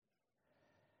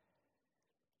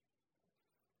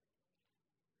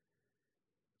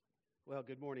Well,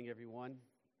 good morning, everyone.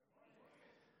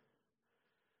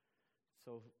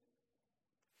 So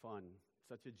fun,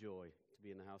 such a joy to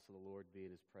be in the house of the Lord, be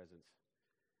in His presence.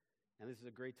 And this is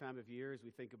a great time of year as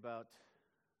we think about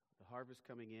the harvest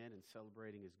coming in and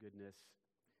celebrating His goodness.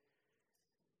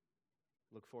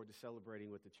 Look forward to celebrating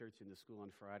with the church in the school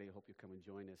on Friday. I hope you come and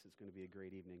join us. It's going to be a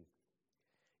great evening.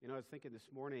 You know, I was thinking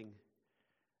this morning,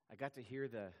 I got to hear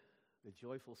the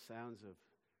joyful sounds of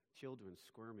children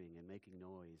squirming and making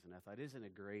noise. And I thought, isn't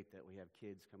it great that we have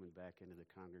kids coming back into the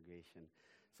congregation?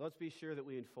 So let's be sure that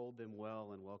we enfold them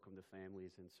well and welcome the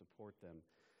families and support them.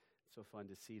 It's so fun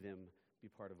to see them be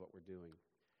part of what we're doing.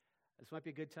 This might be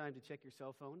a good time to check your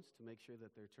cell phones to make sure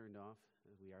that they're turned off.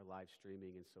 We are live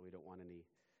streaming, and so we don't want any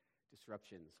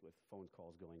disruptions with phone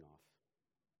calls going off.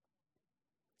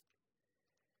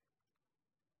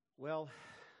 Well,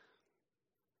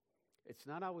 it's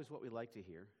not always what we like to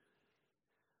hear.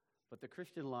 But the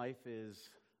Christian life is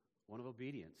one of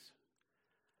obedience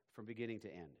from beginning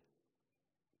to end.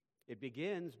 It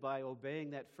begins by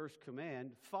obeying that first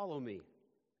command, follow me.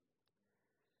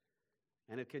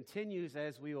 And it continues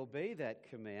as we obey that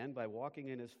command by walking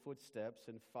in His footsteps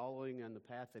and following on the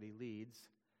path that He leads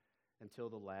until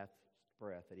the last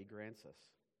breath that He grants us.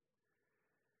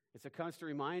 It's a constant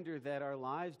reminder that our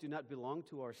lives do not belong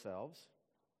to ourselves,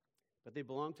 but they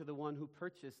belong to the one who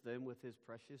purchased them with His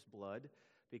precious blood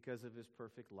because of His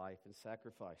perfect life and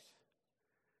sacrifice.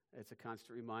 It's a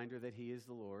constant reminder that He is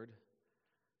the Lord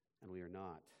and we are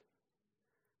not.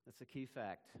 That's a key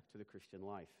fact to the Christian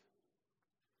life.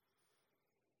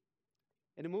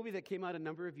 In a movie that came out a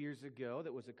number of years ago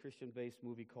that was a Christian-based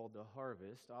movie called The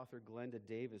Harvest, author Glenda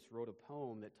Davis wrote a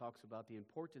poem that talks about the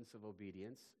importance of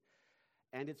obedience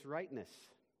and its rightness.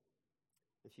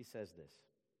 And she says this: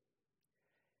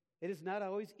 "It is not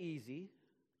always easy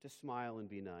to smile and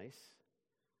be nice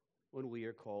when we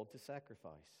are called to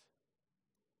sacrifice.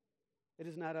 It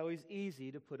is not always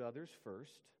easy to put others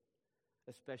first,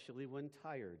 especially when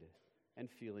tired and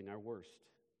feeling our worst.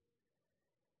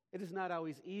 It is not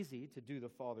always easy to do the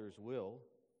Father's will.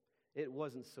 It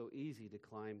wasn't so easy to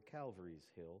climb Calvary's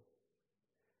hill.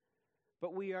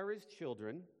 But we are His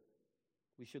children.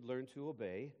 We should learn to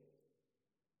obey,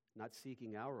 not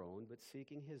seeking our own, but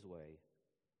seeking His way.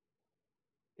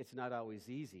 It's not always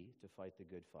easy to fight the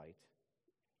good fight,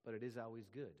 but it is always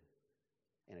good,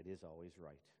 and it is always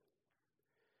right."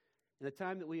 In the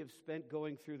time that we have spent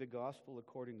going through the gospel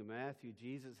according to Matthew,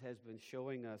 Jesus has been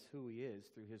showing us who He is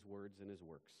through His words and His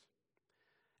works.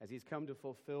 As He's come to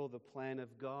fulfill the plan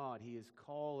of God, He is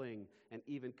calling and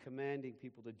even commanding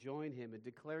people to join Him in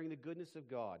declaring the goodness of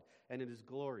God and in His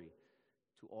glory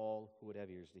to all who would have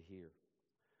ears to hear.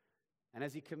 And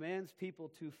as He commands people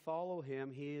to follow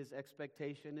Him, His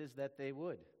expectation is that they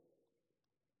would.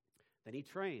 Then He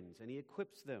trains and He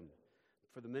equips them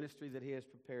for the ministry that He has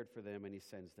prepared for them, and He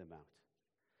sends them out.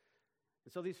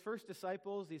 And so these first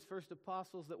disciples, these first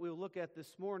apostles that we'll look at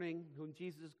this morning, whom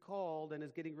Jesus called and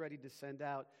is getting ready to send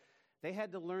out, they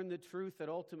had to learn the truth that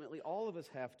ultimately all of us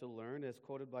have to learn, as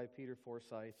quoted by Peter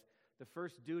Forsyth. The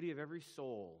first duty of every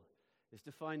soul is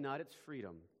to find not its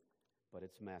freedom, but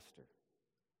its master.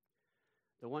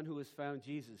 The one who has found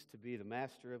Jesus to be the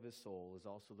master of his soul is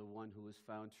also the one who has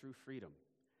found true freedom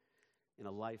in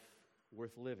a life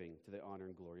worth living to the honor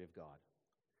and glory of God.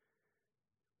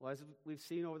 Well, as we've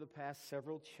seen over the past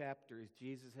several chapters,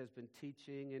 Jesus has been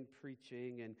teaching and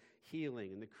preaching and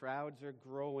healing, and the crowds are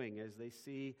growing as they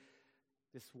see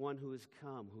this one who has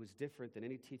come, who is different than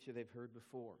any teacher they've heard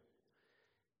before.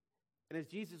 And as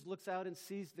Jesus looks out and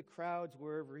sees the crowds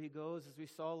wherever He goes, as we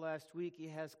saw last week, He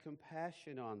has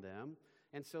compassion on them.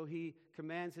 And so He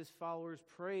commands His followers,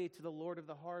 pray to the Lord of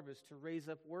the harvest to raise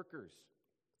up workers.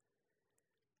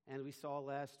 And we saw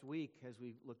last week, as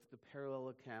we looked at the parallel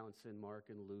accounts in Mark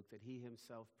and Luke, that He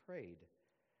Himself prayed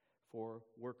for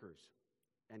workers.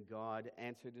 And God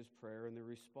answered His prayer, and the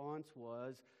response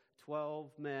was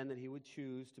 12 men that He would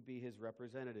choose to be His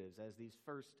representatives as these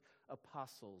first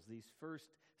apostles, these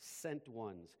first sent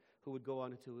ones who would go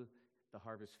on into the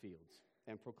harvest fields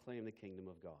and proclaim the kingdom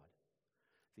of God.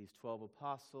 These 12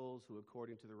 apostles who,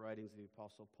 according to the writings of the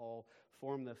Apostle Paul,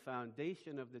 form the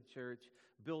foundation of the church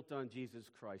built on Jesus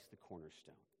Christ, the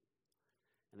cornerstone.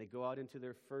 And they go out into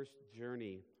their first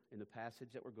journey in the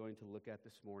passage that we're going to look at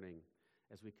this morning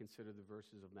as we consider the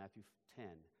verses of Matthew 10,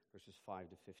 verses 5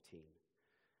 to 15.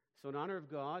 So in honor of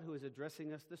God, who is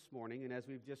addressing us this morning, and as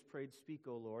we've just prayed, "Speak,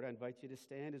 O Lord," I invite you to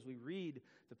stand as we read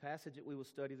the passage that we will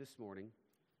study this morning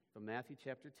from Matthew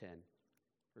chapter 10,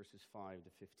 verses 5 to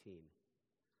 15.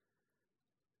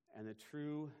 And the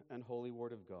true and holy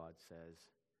word of God says,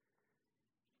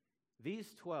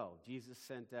 "These 12 Jesus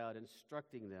sent out,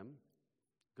 instructing them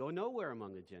Go nowhere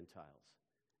among the Gentiles,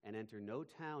 and enter no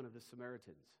town of the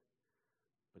Samaritans.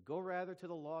 But go rather to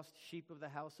the lost sheep of the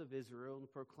house of Israel,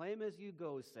 and proclaim as you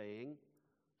go, saying,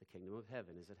 the kingdom of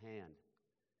heaven is at hand.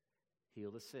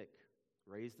 Heal the sick,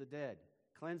 raise the dead,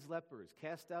 cleanse lepers,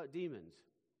 cast out demons.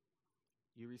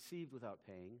 You received without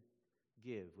paying,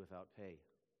 give without pay.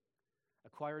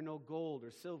 Acquire no gold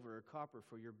or silver or copper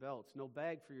for your belts, no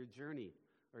bag for your journey,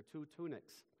 or 2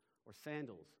 tunics, or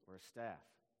sandals, or a staff,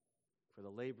 for the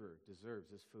laborer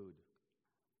deserves his food.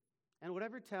 And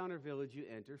whatever town or village you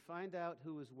enter, find out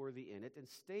who is worthy in it, and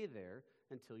stay there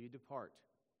until you depart.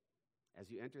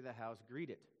 As you enter the house, greet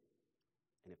it.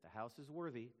 And if the house is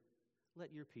worthy,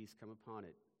 let your peace come upon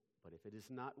it. But if it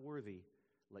is not worthy,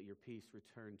 let your peace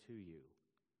return to you.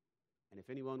 And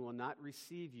if anyone will not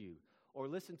receive you, or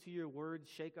listen to your words,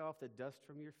 shake off the dust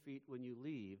from your feet when you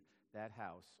leave that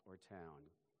house or town.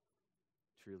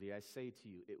 Truly I say to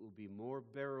you, it will be more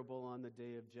bearable on the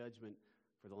day of judgment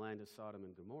for the land of Sodom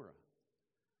and Gomorrah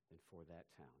than for that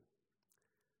town.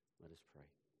 Let us pray.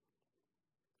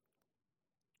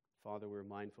 Father, we're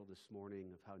mindful this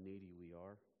morning of how needy we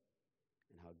are,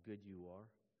 and how good you are,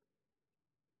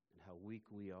 and how weak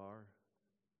we are.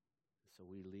 So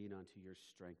we lean onto your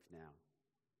strength now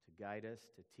to guide us,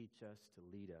 to teach us, to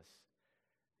lead us,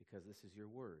 because this is your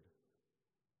word,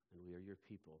 and we are your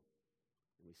people,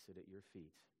 and we sit at your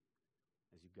feet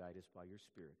as you guide us by your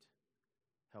Spirit.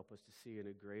 Help us to see in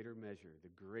a greater measure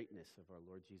the greatness of our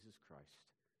Lord Jesus Christ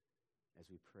as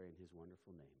we pray in his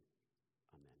wonderful name.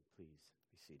 Amen. Please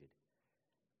be seated.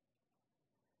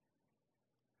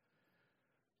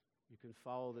 You can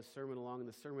follow the sermon along in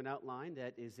the sermon outline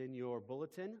that is in your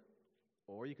bulletin,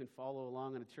 or you can follow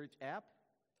along on a church app.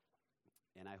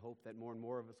 And I hope that more and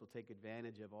more of us will take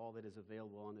advantage of all that is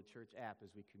available on the church app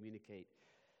as we communicate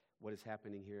what is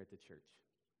happening here at the church.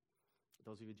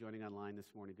 Those of you joining online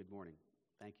this morning, good morning.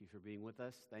 Thank you for being with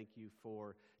us. Thank you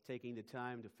for taking the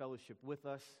time to fellowship with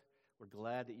us. We're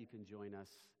glad that you can join us,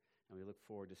 and we look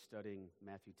forward to studying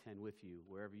Matthew 10 with you,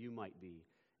 wherever you might be,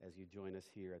 as you join us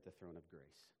here at the throne of grace.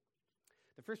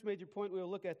 The first major point we'll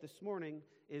look at this morning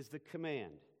is the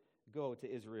command, go to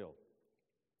Israel.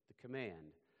 The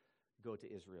command, go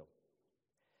to Israel.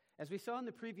 As we saw in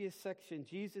the previous section,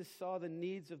 Jesus saw the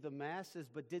needs of the masses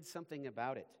but did something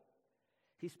about it.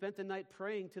 He spent the night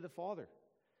praying to the Father.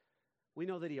 We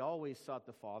know that he always sought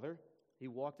the Father. He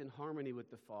walked in harmony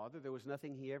with the Father. There was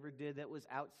nothing he ever did that was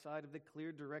outside of the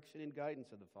clear direction and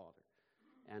guidance of the Father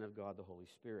and of God the Holy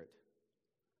Spirit.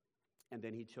 And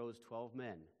then he chose 12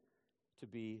 men to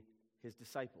be his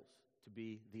disciples, to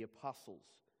be the apostles,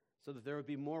 so that there would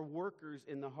be more workers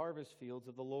in the harvest fields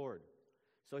of the Lord.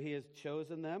 So he has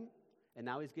chosen them, and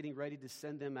now he's getting ready to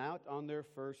send them out on their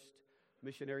first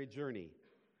missionary journey.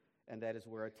 And that is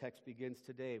where our text begins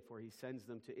today, for he sends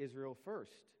them to Israel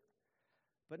first,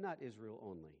 but not Israel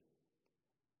only.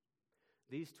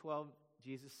 These 12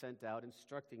 Jesus sent out,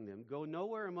 instructing them, go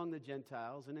nowhere among the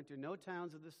Gentiles and enter no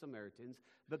towns of the Samaritans,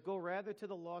 but go rather to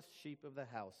the lost sheep of the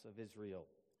house of Israel.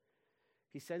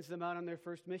 He sends them out on their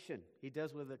first mission. He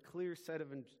does with a clear set of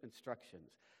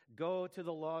instructions. Go to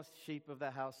the lost sheep of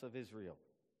the house of Israel.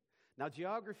 Now,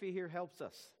 geography here helps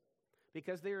us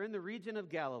because they are in the region of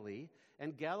Galilee,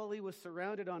 and Galilee was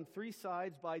surrounded on 3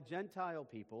 sides by Gentile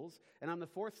peoples, and on the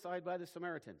 4th side by the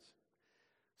Samaritans.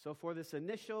 So for this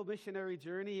initial missionary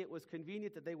journey, it was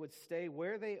convenient that they would stay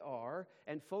where they are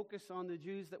and focus on the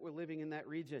Jews that were living in that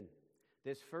region.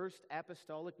 This first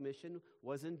apostolic mission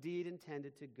was indeed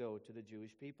intended to go to the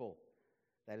Jewish people.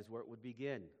 That is where it would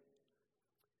begin.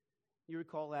 You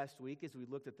recall last week as we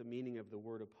looked at the meaning of the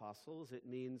word apostles, it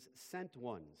means sent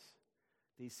ones.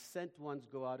 These sent ones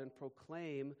go out and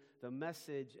proclaim the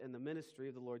message and the ministry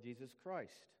of the Lord Jesus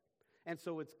Christ. And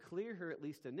so it's clear here, at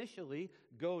least initially,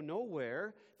 go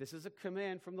nowhere. This is a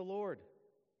command from the Lord.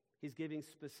 He's giving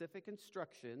specific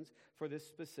instructions for this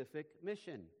specific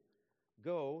mission.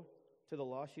 Go to the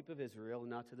lost sheep of Israel, and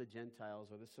not to the Gentiles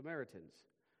or the Samaritans.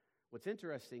 What's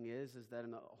interesting is that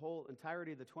in the whole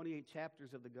entirety of the 28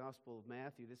 chapters of the Gospel of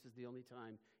Matthew, this is the only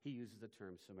time he uses the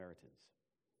term Samaritans.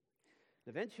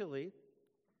 Eventually,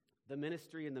 the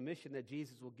ministry and the mission that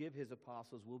Jesus will give his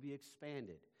apostles will be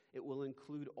expanded. It will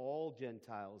include all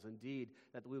Gentiles, indeed,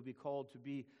 that we will be called to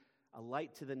be a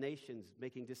light to the nations,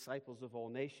 making disciples of all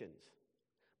nations.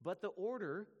 But the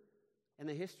order and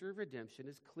the history of redemption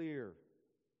is clear.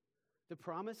 The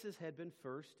promises had been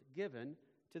first given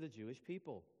to the Jewish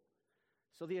people.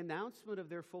 So the announcement of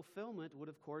their fulfillment would,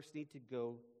 of course, need to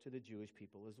go to the Jewish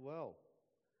people as well.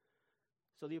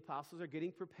 So the apostles are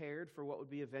getting prepared for what would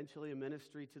be eventually a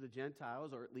ministry to the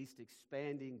Gentiles, or at least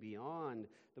expanding beyond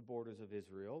the borders of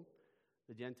Israel.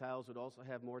 The Gentiles would also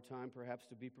have more time perhaps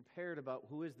to be prepared about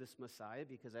who is this Messiah,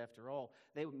 because after all,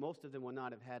 most of them would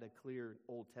not have had a clear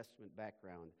Old Testament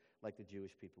background like the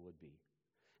Jewish people would be.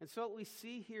 And so what we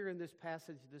see here in this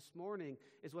passage this morning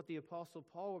is what the Apostle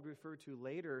Paul would refer to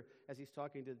later as he's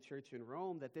talking to the church in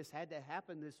Rome, that this had to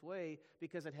happen this way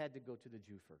because it had to go to the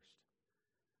Jew first,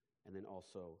 and then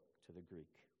also to the Greek.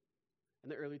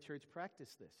 And the early church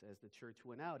practiced this. As the church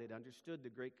went out, it understood the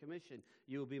Great Commission.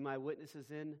 You will be my witnesses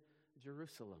in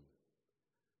Jerusalem,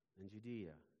 and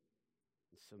Judea,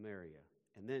 and Samaria,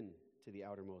 and then to the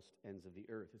outermost ends of the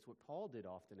earth. It's what Paul did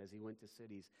often as he went to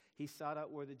cities. He sought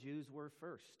out where the Jews were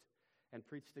first and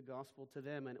preached the gospel to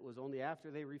them, and it was only after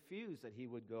they refused that he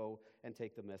would go and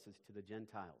take the message to the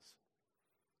Gentiles.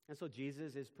 And so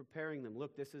Jesus is preparing them.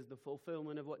 Look, this is the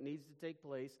fulfillment of what needs to take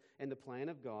place in the plan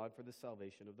of God for the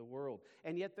salvation of the world.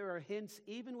 And yet there are hints,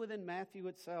 even within Matthew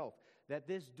itself, that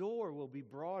this door will be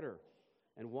broader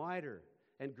and wider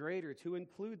and greater to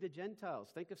include the Gentiles.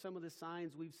 Think of some of the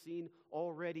signs we've seen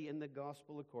already in the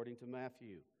gospel according to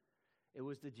Matthew. It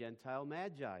was the Gentile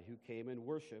Magi who came and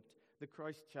worshiped the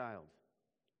Christ child.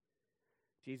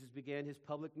 Jesus began his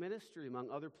public ministry, among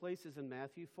other places, in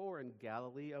Matthew 4 in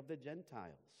Galilee of the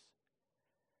Gentiles.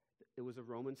 It was a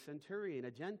Roman centurion,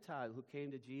 a Gentile, who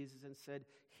came to Jesus and said,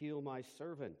 "Heal my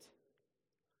servant."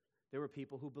 There were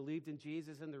people who believed in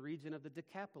Jesus in the region of the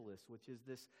Decapolis, which is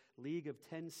this league of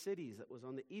 10 cities that was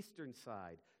on the eastern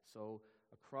side, so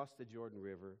across the Jordan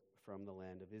River from the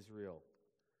land of Israel.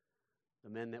 The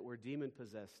men that were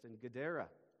demon-possessed in Gadara,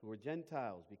 who were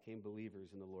Gentiles, became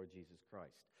believers in the Lord Jesus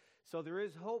Christ. So there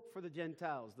is hope for the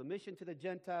Gentiles. The mission to the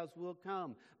Gentiles will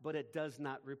come, but it does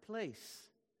not replace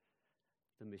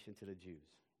the mission to the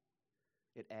Jews.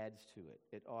 It adds to it.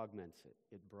 It augments it.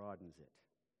 It broadens it.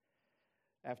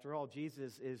 After all,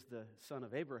 Jesus is the son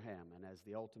of Abraham, and as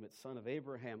the ultimate son of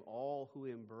Abraham, all who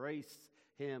embrace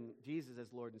him, Jesus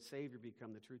as Lord and Savior,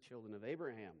 become the true children of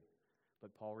Abraham.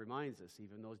 But Paul reminds us,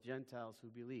 even those Gentiles who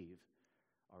believe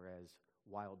are as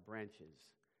wild branches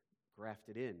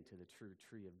grafted into the true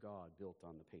tree of God built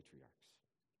on the patriarchs.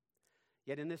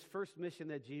 Yet in this first mission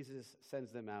that Jesus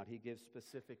sends them out, he gives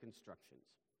specific instructions.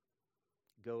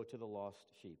 Go to the lost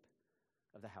sheep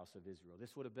of the house of Israel.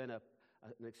 This would have been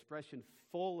an expression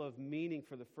full of meaning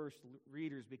for the first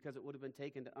readers, because it would have been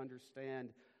taken to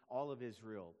understand all of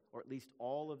Israel, or at least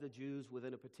all of the Jews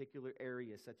within a particular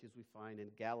area, such as we find in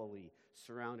Galilee,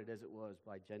 surrounded as it was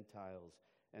by Gentiles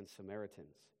and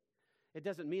Samaritans. It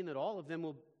doesn't mean that all of them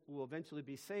will eventually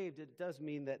be saved. It does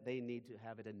mean that they need to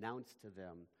have it announced to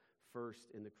them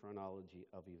first in the chronology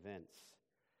of events.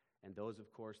 And those,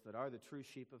 of course, that are the true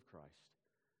sheep of Christ,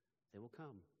 they will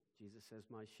come. Jesus says,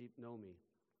 "My sheep know me.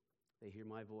 They hear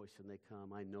my voice and they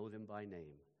come. I know them by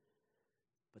name."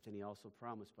 But then he also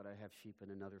promised, "But I have sheep in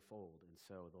another fold." And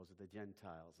so those are the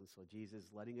Gentiles. And so Jesus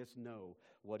is letting us know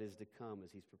what is to come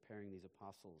as he's preparing these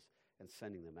apostles and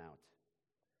sending them out.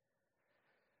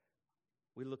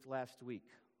 We looked last week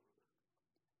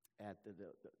at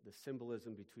the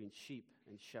symbolism between sheep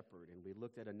and shepherd, and we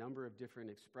looked at a number of different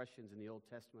expressions in the Old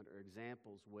Testament, or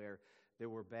examples where there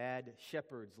were bad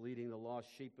shepherds leading the lost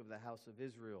sheep of the house of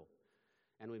Israel.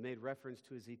 And we made reference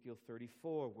to Ezekiel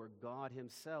 34, where God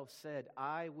himself said,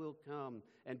 "I will come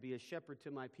and be a shepherd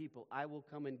to my people. I will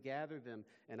come and gather them,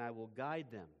 and I will guide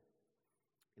them."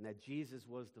 And that Jesus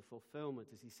was the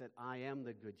fulfillment, as he said, "I am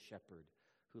the good shepherd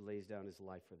who lays down his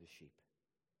life for the sheep."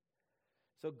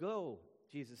 So go,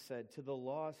 Jesus said, to the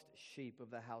lost sheep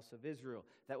of the house of Israel.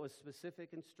 That was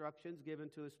specific instructions given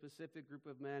to a specific group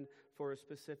of men for a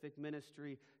specific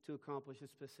ministry to accomplish a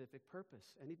specific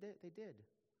purpose. And they did.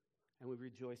 And we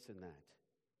rejoice in that.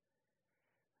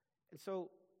 And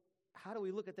so, how do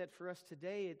we look at that for us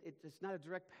today? It's not a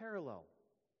direct parallel,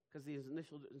 because these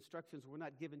initial instructions were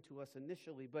not given to us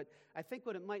initially. But I think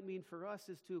what it might mean for us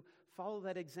is to follow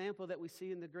that example that we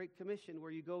see in the Great Commission, where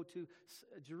you go to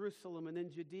Jerusalem and then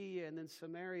Judea and then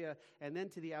Samaria and then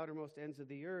to the outermost ends of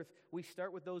the earth. We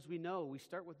start with those we know. We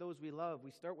start with those we love. We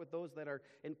start with those that are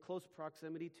in close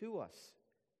proximity to us.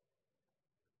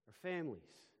 Our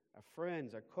families, our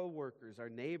friends, our co-workers, our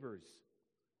neighbors.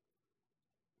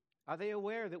 Are they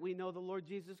aware that we know the Lord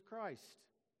Jesus Christ?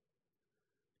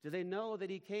 Do they know that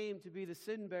he came to be the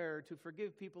sin bearer, to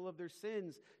forgive people of their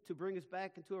sins, to bring us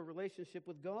back into a relationship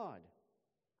with God?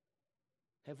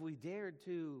 Have we dared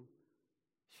to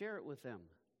share it with them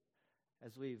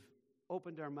as we've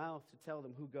opened our mouth to tell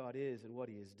them who God is and what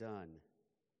he has done?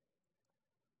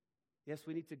 Yes,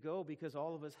 we need to go, because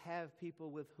all of us have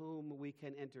people with whom we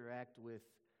can interact with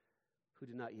who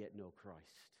do not yet know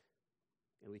Christ.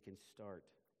 And we can start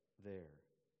there.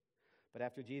 But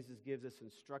after Jesus gives us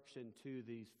instruction to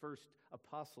these first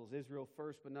apostles, Israel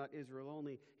first, but not Israel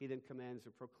only, he then commands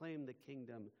to proclaim the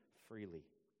kingdom freely.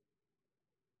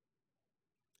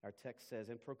 Our text says,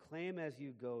 "And proclaim as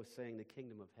you go, saying the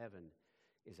kingdom of heaven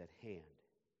is at hand."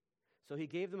 So he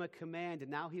gave them a command,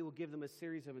 and now he will give them a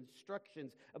series of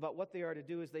instructions about what they are to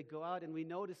do as they go out. And we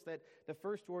notice that the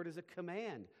first word is a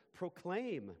command,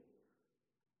 proclaim.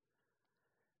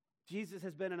 Jesus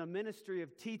has been in a ministry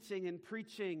of teaching and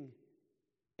preaching,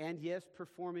 and yes,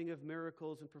 performing of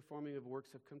miracles and performing of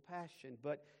works of compassion.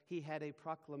 But he had a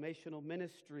proclamational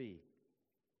ministry.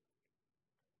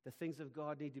 The things of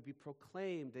God need to be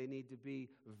proclaimed. They need to be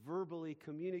verbally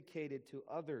communicated to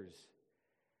others.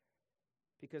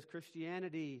 Because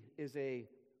Christianity is a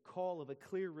call of a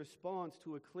clear response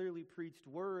to a clearly preached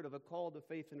word, of a call to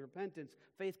faith and repentance.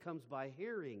 Faith comes by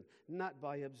hearing, not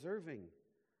by observing.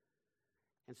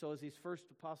 And so as these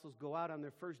first apostles go out on their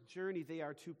first journey, they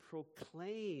are to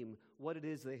proclaim what it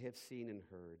is they have seen and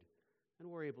heard.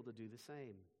 And we're able to do the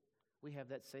same. We have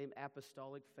that same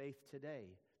apostolic faith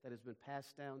today that has been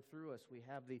passed down through us. We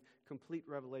have the complete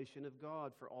revelation of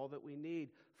God for all that we need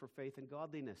for faith and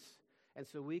godliness. And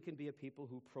so we can be a people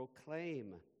who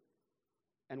proclaim.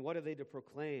 And what are they to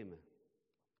proclaim?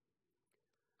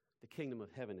 The kingdom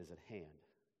of heaven is at hand.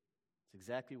 It's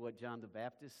exactly what John the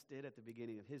Baptist did at the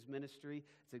beginning of his ministry.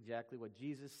 It's exactly what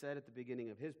Jesus said at the beginning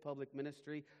of his public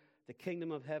ministry. The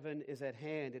kingdom of heaven is at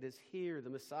hand. It is here. The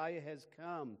Messiah has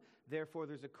come. Therefore,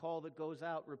 there's a call that goes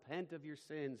out. Repent of your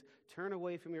sins. Turn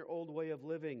away from your old way of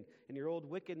living and your old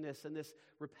wickedness. And this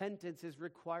repentance is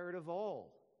required of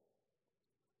all.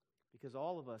 Because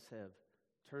all of us have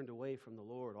turned away from the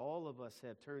Lord. All of us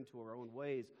have turned to our own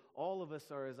ways. All of us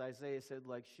are, as Isaiah said,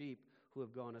 like sheep who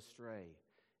have gone astray.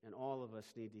 And all of us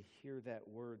need to hear that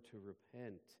word to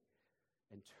repent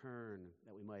and turn,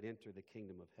 that we might enter the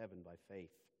kingdom of heaven by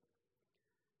faith.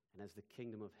 And as the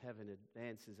kingdom of heaven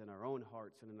advances in our own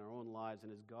hearts and in our own lives,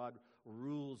 and as God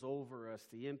rules over us,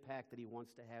 the impact that he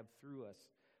wants to have through us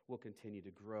will continue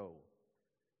to grow.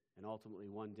 And ultimately,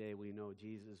 one day we know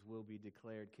Jesus will be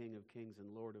declared King of Kings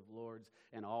and Lord of Lords,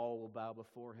 and all will bow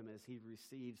before him as he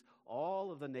receives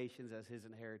all of the nations as his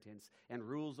inheritance and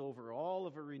rules over all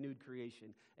of a renewed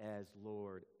creation as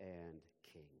Lord and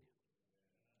King.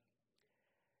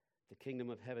 The kingdom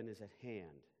of heaven is at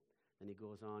hand. Then he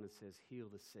goes on and says, heal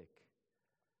the sick,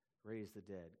 raise the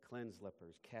dead, cleanse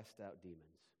lepers, cast out demons.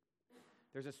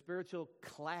 There's a spiritual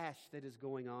clash that is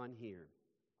going on here.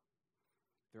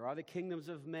 There are the kingdoms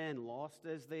of men, lost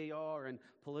as they are, in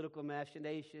political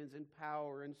machinations and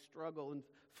power and struggle and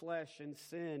flesh and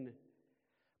sin.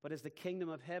 But as the kingdom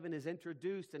of heaven is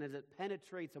introduced and as it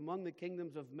penetrates among the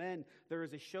kingdoms of men, there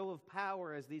is a show of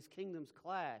power as these kingdoms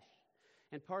clash.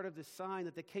 And part of the sign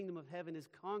that the kingdom of heaven is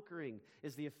conquering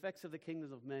is the effects of the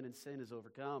kingdoms of men, and sin is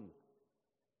overcome.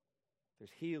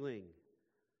 There's healing.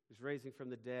 There's raising from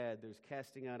the dead. There's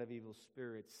casting out of evil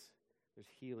spirits. There's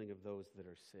healing of those that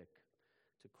are sick.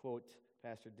 To quote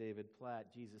Pastor David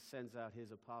Platt, Jesus sends out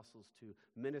his apostles to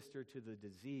minister to the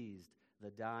diseased,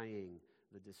 the dying,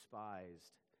 the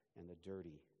despised, and the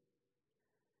dirty.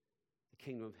 The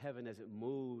kingdom of heaven, as it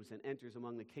moves and enters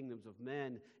among the kingdoms of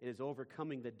men, it is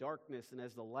overcoming the darkness, and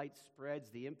as the light spreads,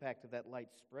 the impact of that light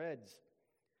spreads.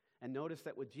 And notice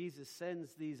that what Jesus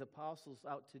sends these apostles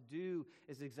out to do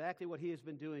is exactly what he has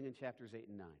been doing in chapters 8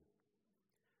 and 9.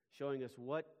 Showing us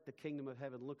what the kingdom of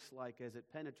heaven looks like as it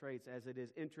penetrates, as it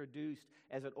is introduced,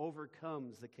 as it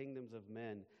overcomes the kingdoms of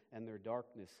men and their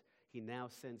darkness. He now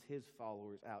sends his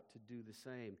followers out to do the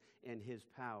same in his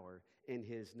power, in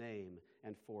his name,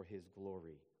 and for his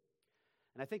glory.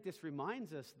 And I think this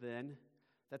reminds us then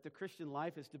that the Christian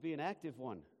life is to be an active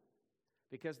one,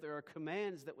 because there are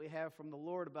commands that we have from the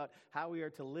Lord about how we are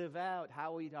to live out,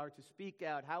 how we are to speak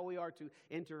out, how we are to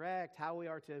interact, how we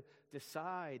are to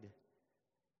decide.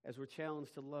 As we're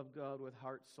challenged to love God with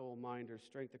heart, soul, mind, or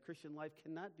strength, the Christian life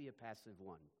cannot be a passive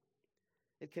one.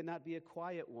 It cannot be a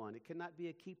quiet one. It cannot be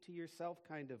a keep-to-yourself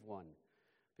kind of one.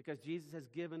 Because Jesus has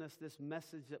given us this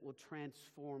message that will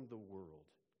transform the world.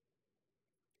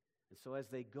 And so as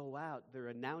they go out, they're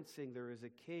announcing there is a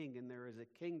king and there is a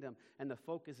kingdom, and the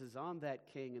focus is on that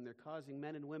king, and they're causing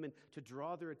men and women to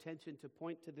draw their attention to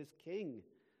point to this king,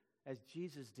 as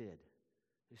Jesus did.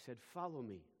 He said, follow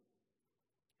me.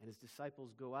 And his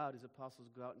disciples go out, his apostles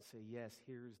go out and say, yes,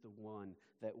 here's the one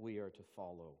that we are to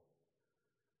follow.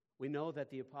 We know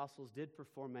that the apostles did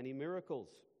perform many miracles.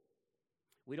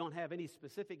 We don't have any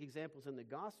specific examples in the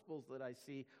Gospels that I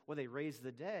see where they raised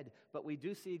the dead, but we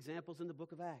do see examples in the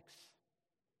book of Acts.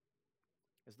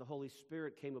 As the Holy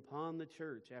Spirit came upon the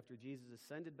church after Jesus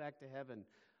ascended back to heaven,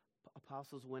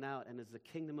 apostles went out, and as the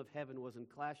kingdom of heaven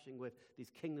wasn't clashing with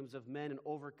these kingdoms of men and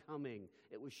overcoming,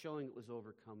 it was showing it was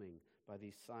overcoming by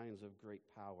these signs of great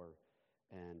power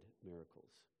and miracles.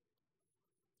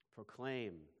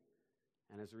 Proclaim,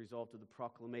 and as a result of the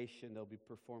proclamation, there'll be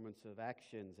performance of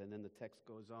actions, and then the text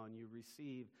goes on, you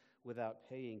receive without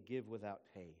paying, give without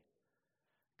pay.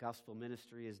 Gospel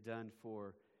ministry is done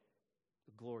for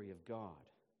the glory of God.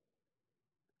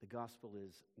 The gospel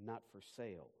is not for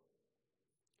sale.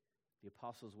 The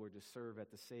apostles were to serve at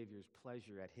the Savior's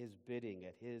pleasure, at his bidding,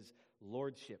 at his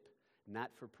lordship, not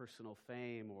for personal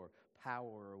fame or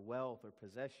power or wealth or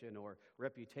possession or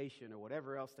reputation or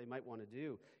whatever else they might want to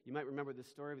do. You might remember the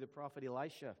story of the prophet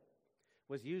Elisha.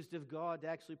 Was used of God to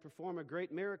actually perform a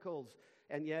great miracles.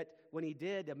 And yet, when he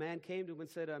did, a man came to him and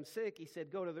said, I'm sick. He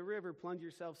said, go to the river, plunge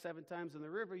yourself 7 times in the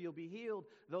river, you'll be healed.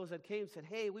 Those that came said,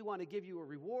 hey, we want to give you a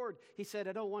reward. He said,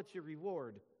 I don't want your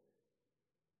reward.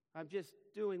 I'm just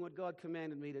doing what God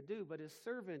commanded me to do. But his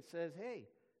servant says, hey,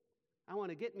 I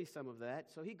want to get me some of that.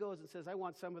 So he goes and says, I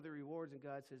want some of the rewards. And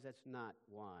God says, that's not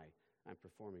why I'm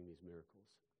performing these miracles.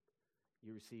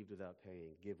 You received without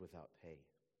paying, give without pay.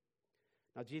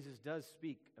 Now, Jesus does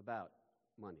speak about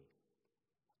money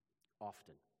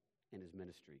often in his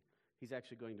ministry. He's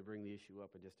actually going to bring the issue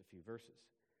up in just a few verses.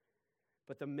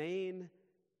 But the main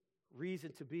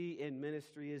reason to be in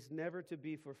ministry is never to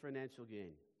be for financial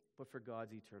gain, but for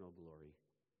God's eternal glory.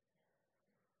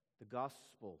 The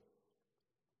gospel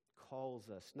calls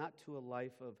us not to a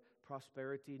life of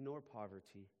prosperity nor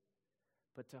poverty,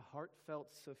 but to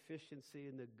heartfelt sufficiency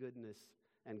in the goodness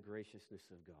and graciousness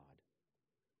of God.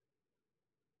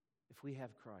 If we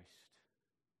have Christ,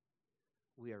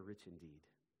 we are rich indeed.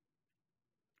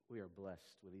 We are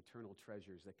blessed with eternal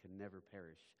treasures that can never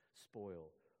perish, spoil,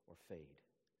 or fade.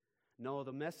 No,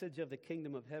 the message of the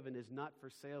kingdom of heaven is not for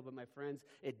sale, but my friends,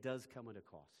 it does come at a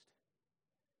cost.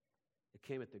 It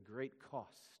came at the great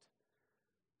cost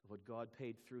of what God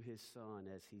paid through his Son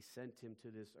as he sent him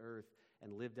to this earth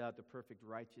and lived out the perfect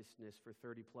righteousness for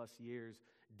 30 plus years,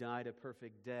 died a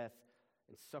perfect death,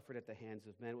 and suffered at the hands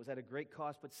of men. It was at a great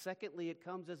cost. But secondly, it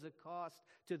comes as a cost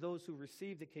to those who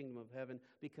receive the kingdom of heaven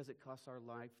because it costs our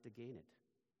life to gain it.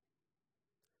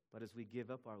 But as we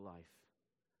give up our life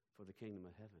for the kingdom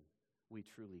of heaven, we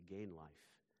truly gain life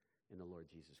in the Lord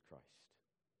Jesus Christ.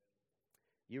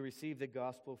 You receive the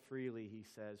gospel freely, he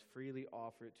says, freely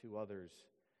offer it to others.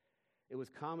 It was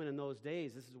common in those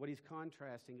days, this is what he's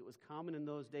contrasting, it was common in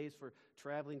those days for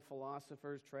traveling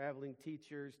philosophers, traveling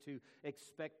teachers to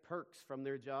expect perks from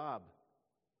their job.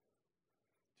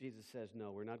 Jesus says,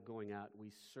 no, we're not going out. We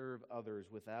serve others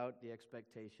without the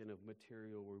expectation of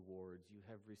material rewards. You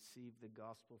have received the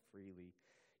gospel freely.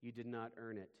 You did not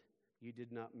earn it. You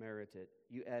did not merit it.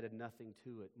 You added nothing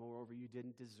to it. Moreover, you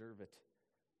didn't deserve it,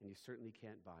 and you certainly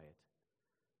can't buy it.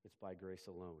 It's by grace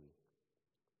alone.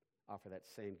 Offer that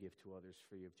same gift to others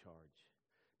free of charge.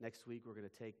 Next week, we're going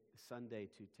to take Sunday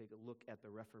to take a look at the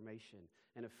Reformation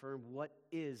and affirm what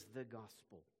is the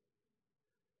gospel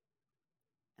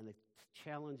and the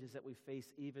challenges that we face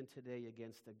even today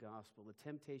against the gospel, the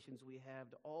temptations we have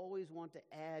to always want to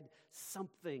add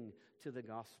something to the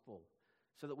gospel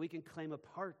so that we can claim a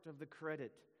part of the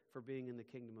credit for being in the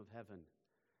kingdom of heaven.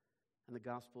 And the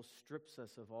gospel strips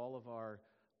us of all of our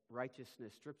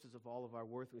righteousness, strips us of all of our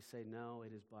worth. We say, no,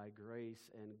 it is by grace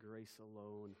and grace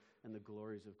alone and the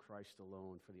glories of Christ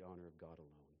alone for the honor of God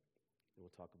alone. And we'll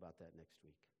talk about that next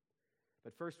week.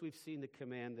 But first, we've seen the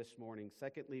command this morning.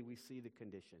 Secondly, we see the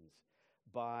conditions.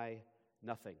 Buy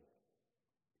nothing.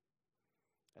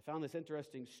 I found this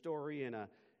interesting story in a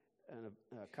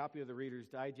copy of the Reader's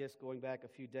Digest going back a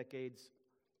few decades.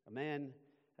 A man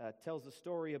tells a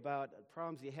story about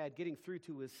problems he had getting through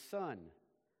to his son.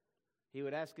 He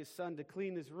would ask his son to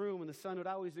clean his room, and the son would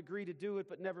always agree to do it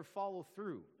but never follow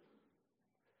through.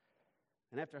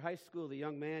 And after high school, the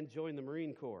young man joined the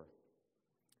Marine Corps.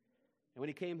 And when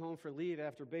he came home for leave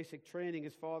after basic training,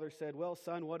 his father said, well,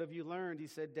 son, what have you learned? He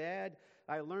said, Dad,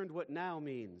 I learned what now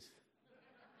means.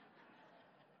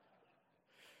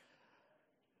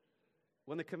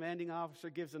 When the commanding officer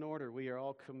gives an order, we are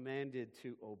all commanded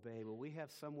to obey. Well, we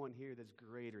have someone here that's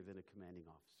greater than a commanding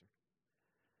officer.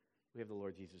 We have the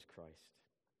Lord Jesus Christ.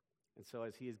 And so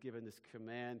as he has given this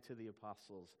command to the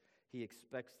apostles, he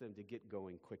expects them to get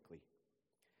going quickly.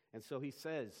 And so he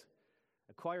says,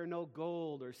 acquire no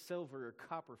gold or silver or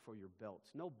copper for your belts,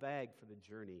 no bag for the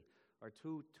journey, or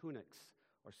 2 tunics,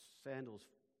 or sandals,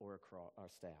 or a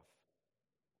staff.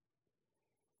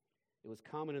 It was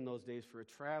common in those days for a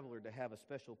traveler to have a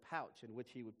special pouch in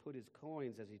which he would put his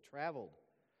coins as he traveled.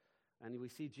 And we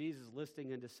see Jesus listing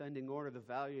in descending order the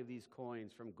value of these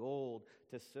coins, from gold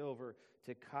to silver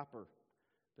to copper.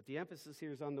 But the emphasis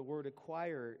here is on the word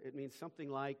acquire. It means something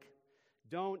like,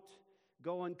 don't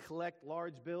go and collect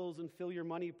large bills and fill your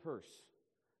money purse.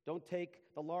 Don't take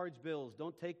the large bills.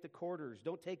 Don't take the quarters.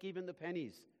 Don't take even the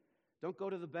pennies. Don't go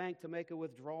to the bank to make a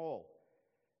withdrawal.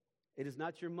 It is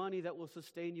not your money that will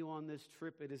sustain you on this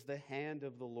trip. It is the hand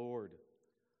of the Lord.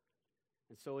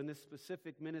 And so in this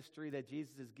specific ministry that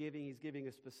Jesus is giving, he's giving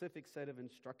a specific set of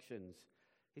instructions.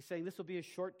 He's saying this will be a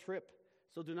short trip,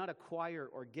 so do not acquire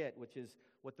or get, which is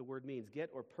what the word means, get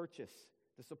or purchase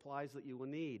the supplies that you will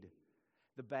need.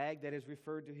 The bag that is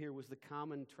referred to here was the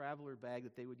common traveler bag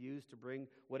that they would use to bring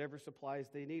whatever supplies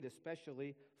they need,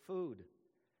 especially food.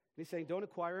 He's saying, don't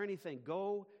acquire anything.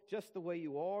 Go just the way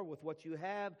you are with what you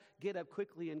have. Get up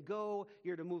quickly and go.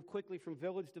 You're to move quickly from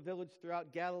village to village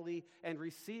throughout Galilee and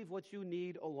receive what you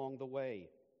need along the way.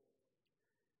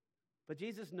 But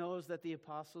Jesus knows that the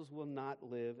apostles will not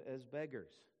live as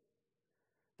beggars.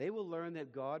 They will learn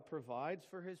that God provides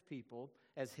for his people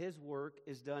as his work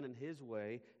is done in his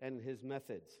way and in his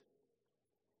methods.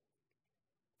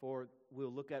 For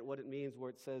we'll look at what it means where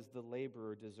it says the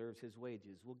laborer deserves his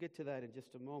wages. We'll get to that in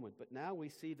just a moment. But now we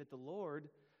see that the Lord,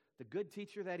 the good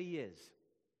teacher that he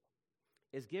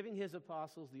is giving his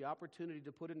apostles the opportunity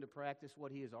to put into practice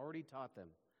what he has already taught them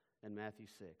in Matthew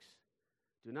 6.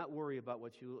 Do not worry about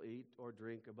what you will eat or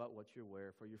drink, about what you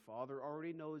wear, for your Father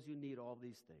already knows you need all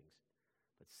these things.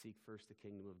 But seek first the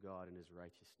kingdom of God and his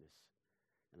righteousness,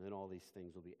 and then all these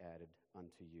things will be added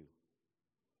unto you.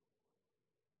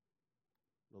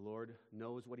 The Lord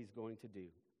knows what he's going to do.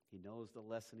 He knows the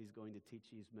lesson he's going to teach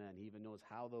these men. He even knows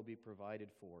how they'll be provided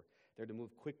for. They're to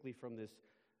move quickly from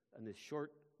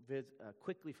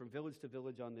quickly from village to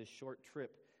village on this short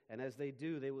trip. And as they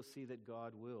do, they will see that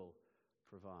God will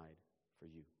provide for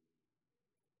you.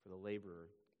 For the laborer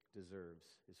deserves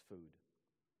his food.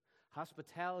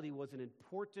 Hospitality was an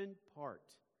important part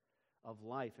of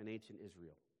life in ancient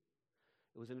Israel.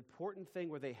 It was an important thing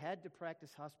where they had to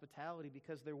practice hospitality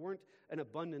because there weren't an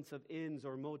abundance of inns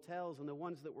or motels, and the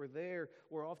ones that were there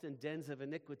were often dens of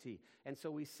iniquity. And so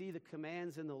we see the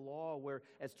commands in the law where,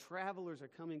 as travelers are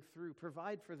coming through,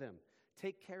 provide for them,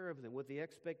 take care of them, with the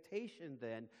expectation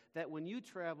then that when you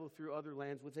travel through other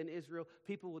lands within Israel,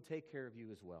 people will take care of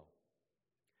you as well.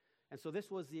 And so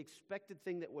this was the expected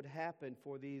thing that would happen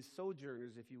for these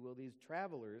sojourners, if you will, these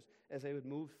travelers, as they would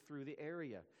move through the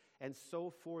area. And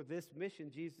so for this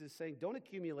mission, Jesus is saying, don't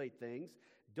accumulate things.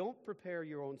 Don't prepare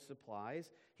your own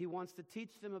supplies. He wants to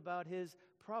teach them about his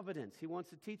providence. He wants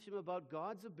to teach them about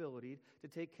God's ability to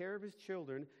take care of his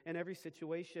children in every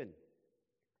situation.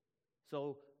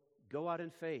 So go out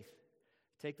in faith.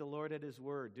 Take the Lord at his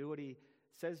word. Do what he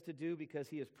says to do because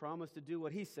he has promised to do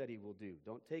what he said he will do.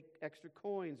 Don't take extra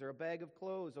coins or a bag of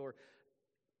clothes or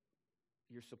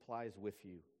your supplies with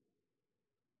you.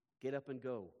 Get up and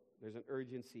go. There's an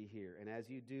urgency here. And as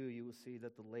you do, you will see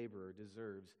that the laborer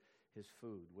deserves his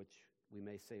food, which we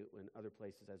may say in other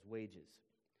places as wages.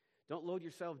 Don't load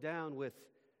yourself down with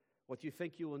what you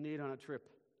think you will need on a trip,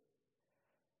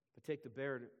 but take the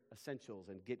bare essentials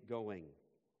and get going.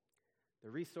 The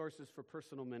resources for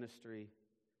personal ministry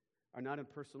are not in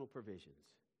personal provisions,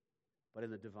 but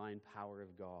in the divine power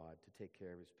of God to take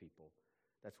care of his people.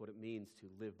 That's what it means to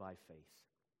live by faith.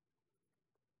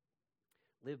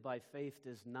 Live by faith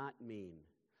does not mean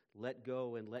let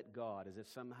go and let God, as if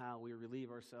somehow we relieve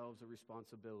ourselves of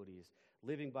responsibilities.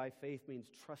 Living by faith means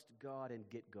trust God and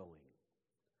get going.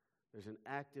 There's an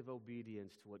active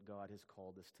obedience to what God has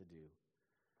called us to do.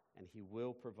 And he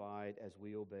will provide as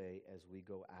we obey, as we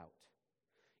go out.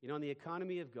 You know, in the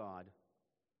economy of God,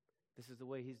 this is the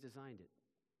way he's designed it.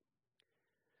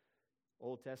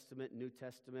 Old Testament, New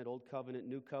Testament, Old Covenant,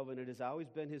 New Covenant, it has always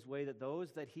been his way that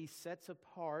those that he sets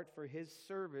apart for his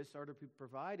service are to be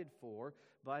provided for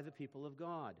by the people of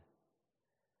God.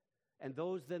 And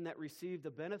those then that receive the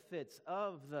benefits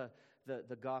of the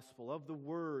gospel, of the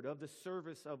word, of the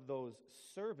service of those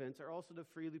servants are also to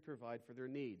freely provide for their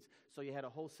needs. So you had a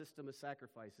whole system of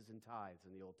sacrifices and tithes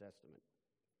in the Old Testament.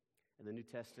 In the New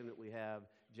Testament, we have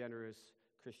generous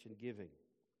Christian giving.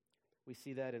 We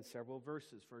see that in several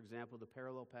verses. For example, the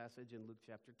parallel passage in Luke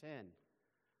chapter 10.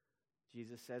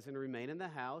 Jesus says, and remain in the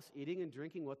house, eating and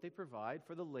drinking what they provide,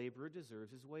 for the laborer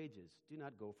deserves his wages. Do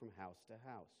not go from house to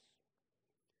house.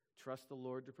 Trust the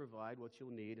Lord to provide what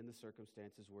you'll need in the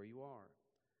circumstances where you are.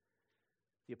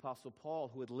 The Apostle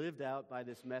Paul, who had lived out by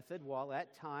this method, while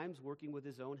at times working with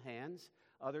his own hands,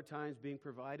 other times being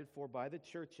provided for by the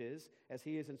churches, as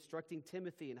he is instructing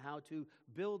Timothy in how to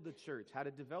build the church, how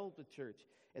to develop the church.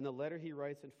 In the letter he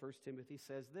writes in 1 Timothy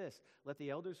says this, let the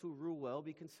elders who rule well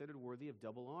be considered worthy of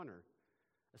double honor,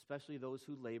 especially those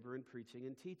who labor in preaching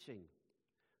and teaching.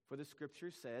 For the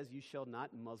Scripture says, you shall not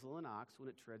muzzle an ox when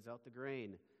it treads out the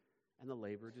grain, and the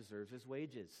laborer deserves his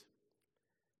wages.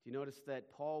 Do you notice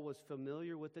that Paul was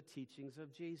familiar with the teachings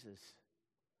of Jesus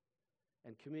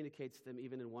and communicates them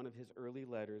even in one of his early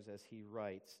letters as he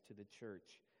writes to the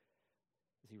church,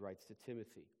 as he writes to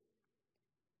Timothy?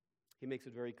 He makes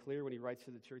it very clear when he writes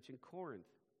to the church in Corinth.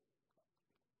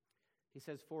 He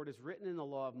says, for it is written in the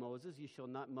law of Moses, you shall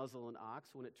not muzzle an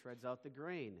ox when it treads out the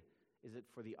grain. Is it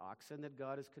for the oxen that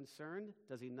God is concerned?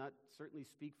 Does he not certainly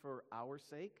speak for our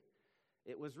sake?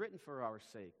 It was written for our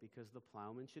sake, because the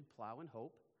plowman should plow in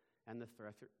hope, and the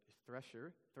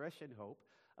thresher thresh in hope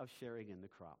of sharing in the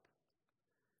crop.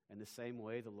 In the same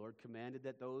way, the Lord commanded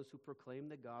that those who proclaim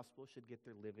the gospel should get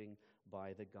their living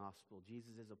by the gospel.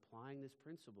 Jesus is applying this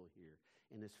principle here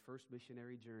in this first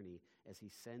missionary journey as he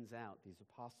sends out these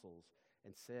apostles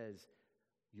and says,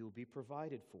 you'll be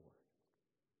provided for.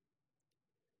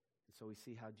 And so we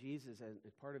see how Jesus,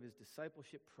 as part of his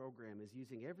discipleship program, is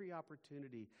using every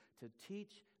opportunity to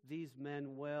teach these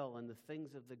men well and the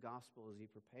things of the gospel as he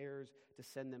prepares to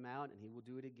send them out, and he will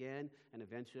do it again. And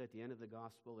eventually, at the end of the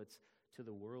gospel, it's to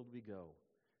the world we go.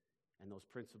 And those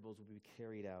principles will be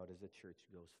carried out as the church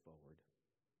goes forward.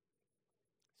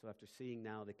 So after seeing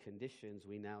now the conditions,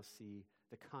 we now see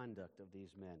the conduct of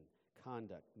these men.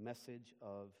 Conduct, message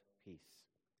of peace.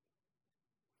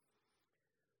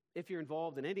 If you're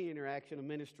involved in any interaction of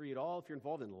ministry at all, if you're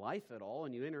involved in life at all,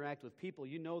 and you interact with people,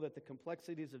 you know that the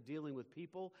complexities of dealing with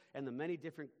people and the many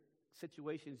different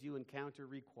situations you encounter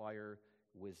require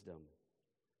wisdom.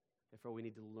 Therefore, we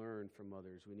need to learn from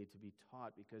others. We need to be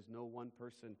taught, because no one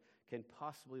person can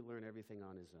possibly learn everything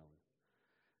on his own.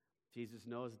 Jesus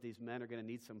knows that these men are going to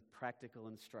need some practical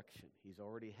instruction. He's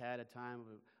already had a time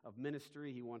of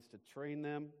ministry. He wants to train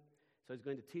them. So he's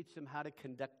going to teach them how to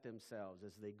conduct themselves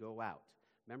as they go out.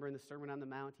 Remember in the Sermon on the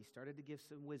Mount, he started to give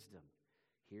some wisdom.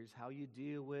 Here's how you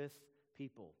deal with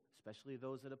people, especially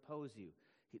those that oppose you.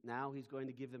 Now he's going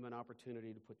to give them an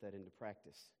opportunity to put that into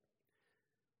practice.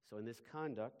 So in this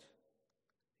conduct,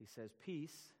 he says,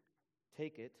 peace,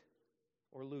 take it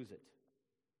or lose it.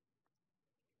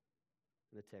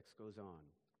 And the text goes on.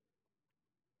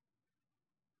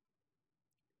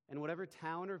 And whatever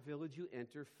town or village you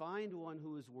enter, find one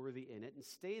who is worthy in it, and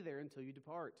stay there until you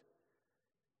depart.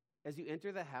 As you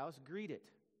enter the house, greet it.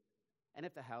 And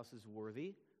if the house is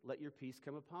worthy, let your peace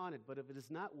come upon it. But if it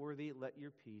is not worthy, let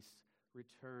your peace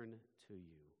return to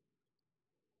you.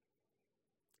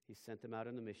 He sent them out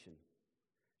on a mission.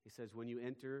 He says, when you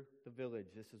enter the village,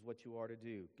 this is what you are to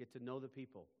do. Get to know the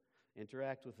people.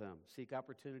 Interact with them. Seek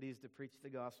opportunities to preach the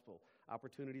gospel.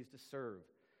 Opportunities to serve.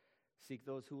 Seek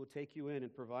those who will take you in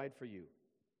and provide for you.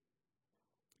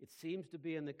 It seems to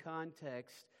be in the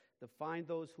context, to find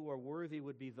those who are worthy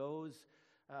would be those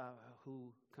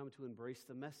who come to embrace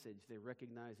the message. They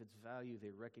recognize its value. They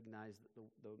recognize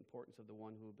the importance of the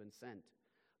one who has been sent.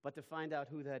 But to find out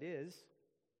who that is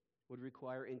would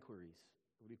require inquiries,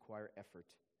 would require effort,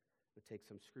 would take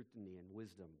some scrutiny and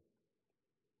wisdom.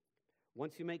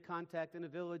 Once you make contact in a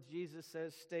village, Jesus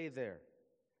says, stay there.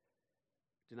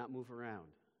 Do not move around.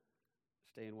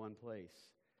 Stay in one place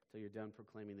till you're done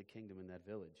proclaiming the kingdom in that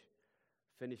village.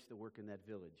 Finish the work in that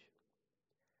village.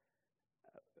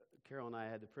 Carol and I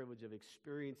had the privilege of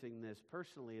experiencing this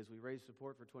personally as we raised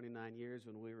support for 29 years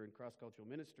when we were in cross-cultural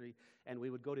ministry, and we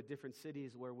would go to different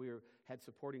cities where we had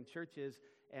supporting churches,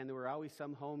 and there were always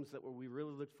some homes that we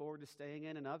really looked forward to staying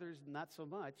in, and others not so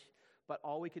much. But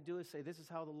all we could do is say, this is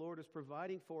how the Lord is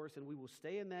providing for us, and we will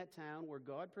stay in that town where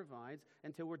God provides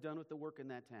until we're done with the work in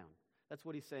that town. That's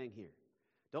what he's saying here.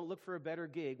 Don't look for a better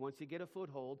gig. Once you get a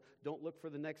foothold, don't look for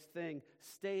the next thing.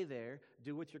 Stay there.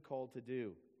 Do what you're called to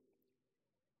do.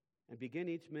 And begin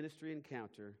each ministry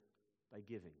encounter by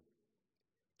giving.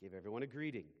 Give everyone a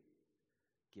greeting.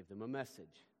 Give them a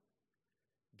message.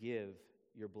 Give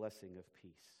your blessing of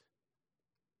peace.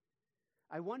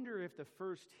 I wonder if the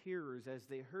first hearers, as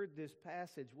they heard this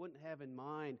passage, wouldn't have in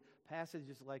mind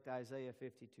passages like Isaiah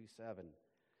 52:7,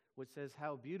 which says,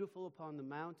 how beautiful upon the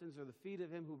mountains are the feet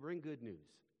of him who bring good news,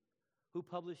 who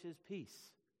publishes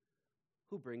peace,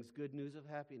 who brings good news of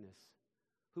happiness,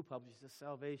 who publishes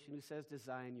salvation, who says, to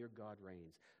Zion your God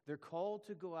reigns. They're called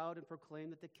to go out and proclaim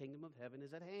that the kingdom of heaven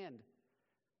is at hand,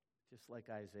 just like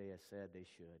Isaiah said they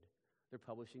should. They're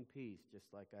publishing peace,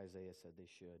 just like Isaiah said they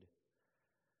should.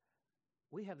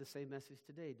 We have the same message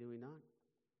today, do we not?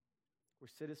 We're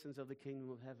citizens of the kingdom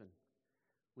of heaven.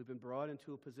 We've been brought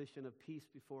into a position of peace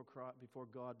before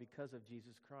God because of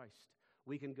Jesus Christ.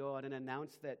 We can go out and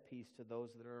announce that peace to those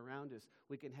that are around us.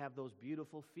 We can have those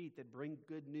beautiful feet that bring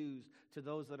good news to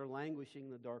those that are languishing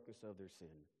in the darkness of their sin.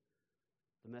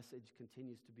 The message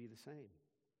continues to be the same.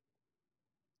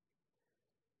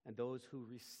 And those who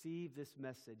receive this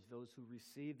message, those who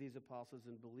receive these apostles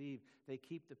and believe, they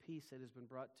keep the peace that has been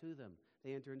brought to them.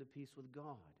 They enter into peace with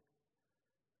God,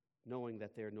 knowing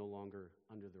that they're no longer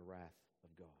under the wrath of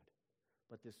God.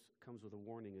 But this comes with a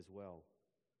warning as well.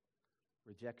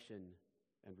 Rejection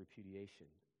and repudiation.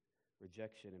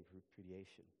 Rejection and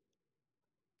repudiation.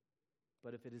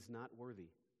 But if it is not worthy,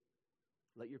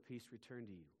 let your peace return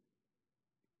to you.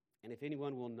 And if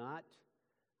anyone will not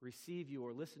receive you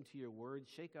or listen to your words,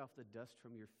 shake off the dust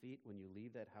from your feet when you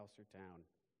leave that house or town.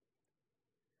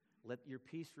 Let your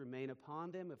peace remain upon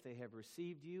them if they have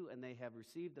received you and they have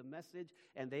received the message,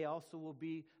 and they also will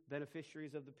be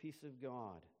beneficiaries of the peace of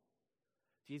God.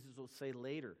 Jesus will say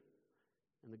later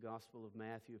in the Gospel of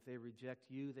Matthew, if they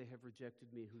reject you, they have rejected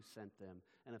me who sent them.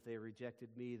 And if they rejected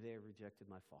me, they have rejected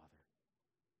my Father.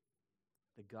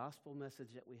 The gospel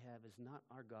message that we have is not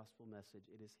our gospel message,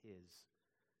 it is His.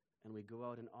 And we go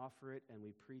out and offer it, and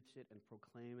we preach it and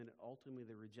proclaim it, and ultimately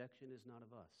the rejection is not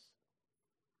of us.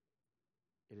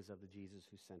 It is of the Jesus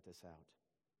who sent us out.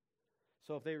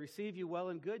 So if they receive you, well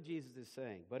and good, Jesus is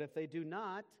saying. But if they do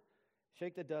not,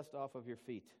 shake the dust off of your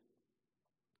feet.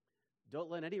 Don't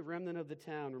let any remnant of the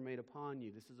town remain upon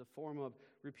you. This is a form of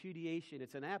repudiation.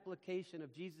 It's an application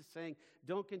of Jesus saying,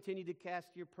 don't continue to cast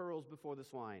your pearls before the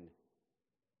swine.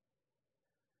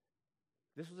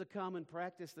 This was a common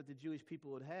practice that the Jewish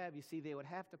people would have. You see, they would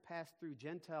have to pass through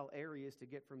Gentile areas to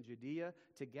get from Judea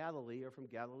to Galilee or from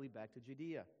Galilee back to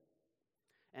Judea.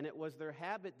 And it was their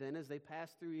habit then, as they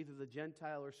passed through either the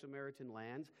Gentile or Samaritan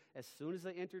lands, as soon as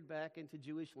they entered back into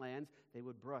Jewish lands, they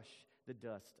would brush the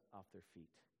dust off their feet.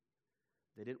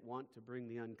 They didn't want to bring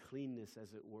the uncleanness,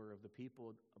 as it were, of the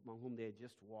people among whom they had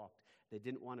just walked. They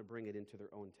didn't want to bring it into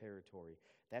their own territory.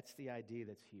 That's the idea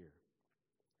that's here.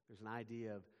 There's an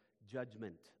idea of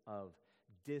judgment, of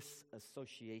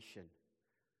disassociation,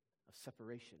 of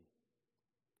separation.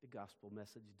 The gospel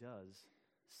message does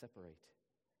separate.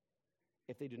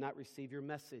 If they do not receive your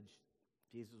message,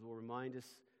 Jesus will remind us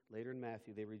later in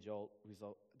Matthew, they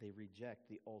reject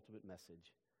the ultimate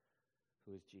message,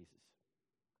 who is Jesus.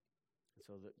 And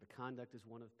so the conduct is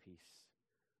one of peace.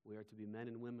 We are to be men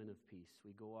and women of peace.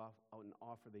 We go out and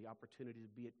offer the opportunity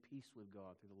to be at peace with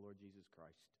God through the Lord Jesus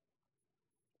Christ.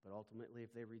 But ultimately,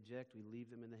 if they reject, we leave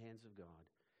them in the hands of God,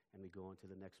 and we go on to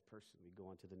the next person. We go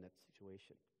on to the next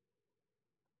situation.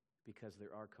 Because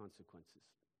there are consequences.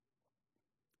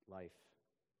 Life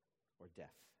or death.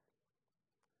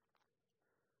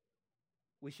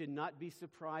 We should not be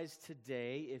surprised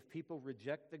today if people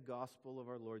reject the gospel of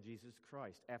our Lord Jesus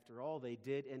Christ. After all, they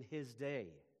did in His day.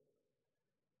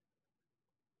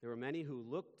 There were many who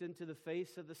looked into the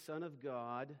face of the Son of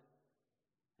God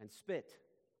and spit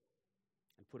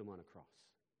and put Him on a cross.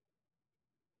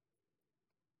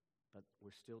 But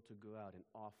we're still to go out and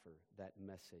offer that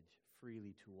message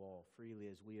freely to all, freely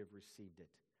as we have received it,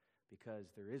 because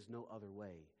there is no other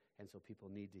way, and so people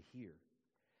need to hear.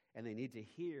 And they need to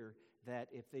hear that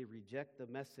if they reject the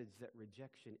message, that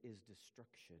rejection is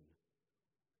destruction.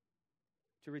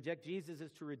 To reject Jesus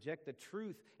is to reject the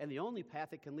truth and the only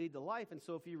path that can lead to life. And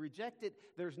so if you reject it,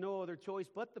 there's no other choice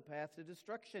but the path to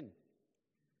destruction.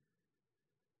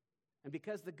 And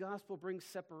because the gospel brings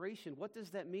separation, what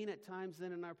does that mean at times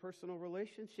then in our personal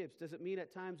relationships? Does it mean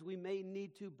at times we may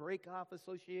need to break off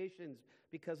associations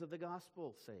because of the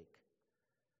gospel's sake?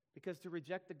 Because to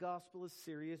reject the gospel is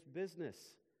serious business,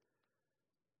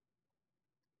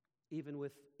 even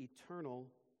with eternal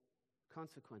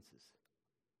consequences.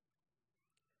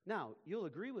 Now, you'll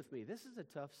agree with me, this is a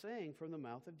tough saying from the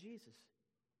mouth of Jesus.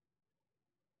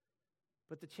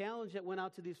 But the challenge that went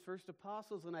out to these first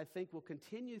apostles, and I think will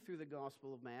continue through the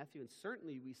Gospel of Matthew, and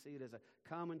certainly we see it as a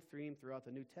common theme throughout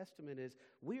the New Testament, is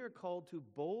we are called to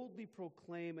boldly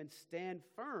proclaim and stand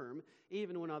firm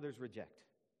even when others reject.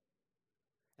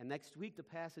 And next week, the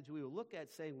passage we will look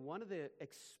at saying one of the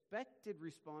expected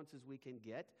responses we can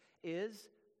get is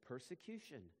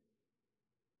persecution.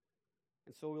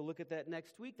 And so we'll look at that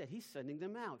next week, that He's sending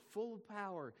them out full of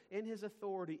power, in His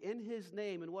authority, in His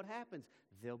name. And what happens?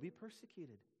 They'll be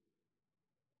persecuted.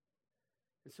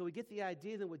 And so we get the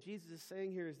idea that what Jesus is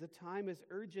saying here is the time is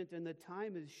urgent and the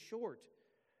time is short.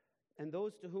 And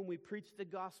those to whom we preach the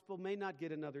gospel may not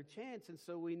get another chance, and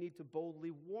so we need to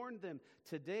boldly warn them.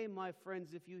 Today, my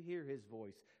friends, if you hear His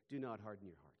voice, do not harden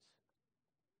your hearts.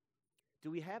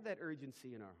 Do we have that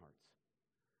urgency in our hearts?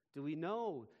 Do we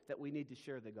know that we need to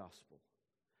share the gospel?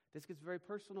 This gets very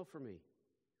personal for me.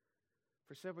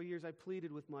 For several years, I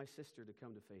pleaded with my sister to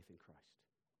come to faith in Christ.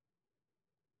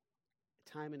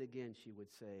 Time and again, she would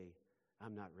say,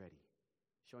 I'm not ready.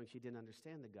 showing she didn't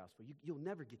understand the gospel. You'll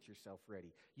never get yourself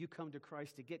ready. You come to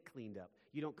Christ to get cleaned up.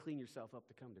 You don't clean yourself up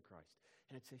to come to Christ.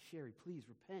 And I'd say, Sherry, please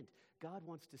repent. God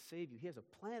wants to save you. He has a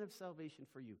plan of salvation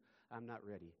for you. I'm not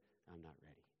ready. I'm not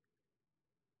ready.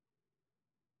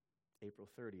 April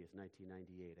 30th,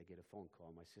 1998, I get a phone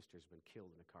call. My sister's been killed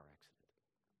in a car accident.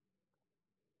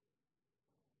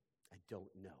 I don't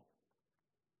know.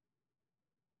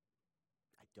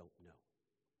 I don't know.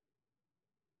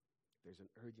 There's an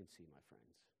urgency, my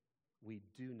friends. We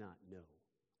do not know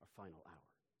our final hour.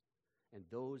 And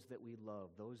those that we love,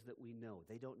 those that we know,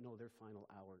 they don't know their final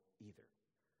hour either.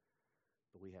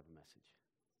 But we have a message.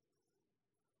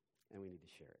 And we need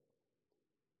to share it.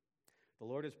 The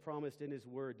Lord has promised in His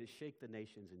Word to shake the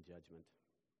nations in judgment.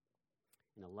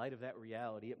 In the light of that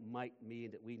reality, it might mean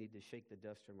that we need to shake the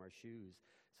dust from our shoes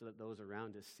so that those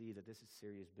around us see that this is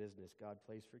serious business God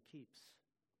plays for keeps.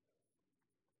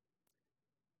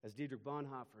 As Dietrich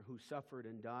Bonhoeffer, who suffered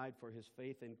and died for his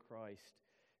faith in Christ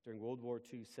during World War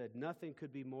II, said, nothing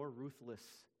could be more ruthless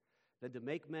than to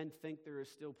make men think there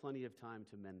is still plenty of time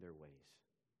to mend their ways.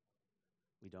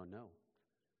 We don't know.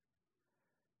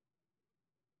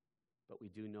 But we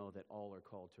do know that all are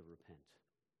called to repent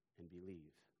and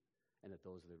believe, and that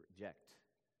those that reject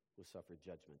will suffer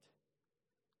judgment.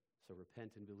 So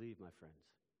repent and believe, my friends.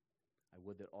 I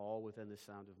would that all within the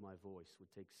sound of my voice would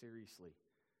take seriously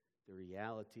the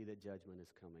reality that judgment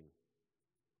is coming,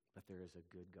 but there is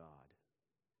a good God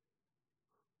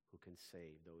who can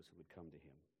save those who would come to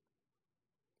Him.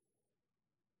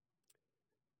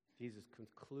 Jesus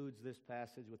concludes this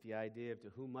passage with the idea of to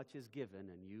whom much is given,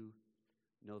 and you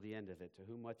know the end of it, to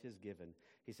whom much is given.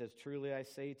 He says, truly I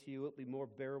say to you, it will be more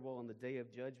bearable on the day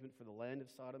of judgment for the land of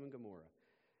Sodom and Gomorrah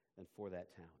than for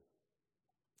that town.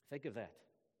 Think of that.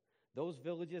 Those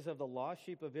villages of the lost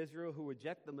sheep of Israel who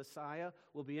reject the Messiah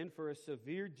will be in for a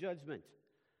severe judgment.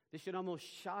 This should almost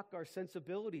shock our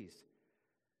sensibilities.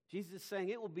 Jesus is saying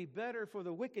it will be better for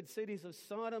the wicked cities of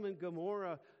Sodom and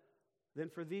Gomorrah than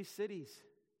for these cities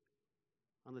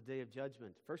on the day of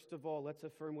judgment. First of all, let's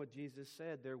affirm what Jesus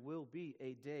said. There will be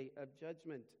a day of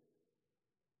judgment.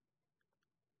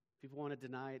 People want to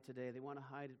deny it today. They want to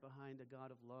hide it behind a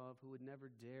God of love who would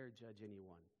never dare judge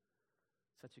anyone.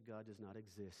 Such a God does not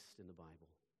exist in the Bible.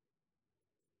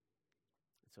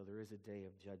 And so there is a day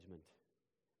of judgment.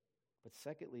 But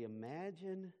secondly,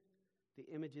 imagine the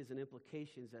images and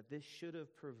implications that this should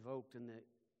have provoked in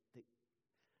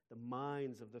the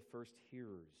minds of the first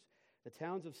hearers. The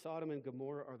towns of Sodom and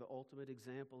Gomorrah are the ultimate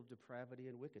example of depravity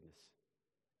and wickedness.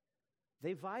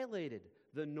 They violated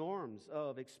the norms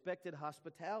of expected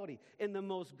hospitality in the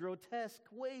most grotesque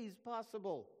ways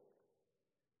possible.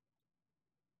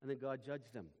 And then God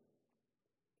judged them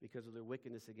because of their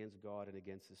wickedness against God and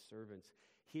against His servants.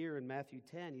 Here in Matthew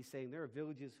 10, He's saying there are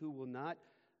villages who will not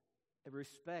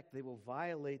respect, they will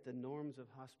violate the norms of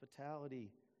hospitality,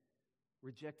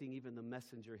 rejecting even the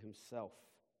messenger himself.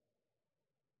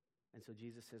 And so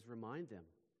Jesus says, remind them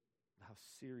how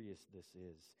serious this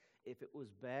is. If it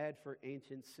was bad for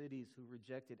ancient cities who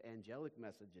rejected angelic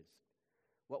messages,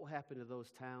 what will happen to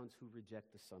those towns who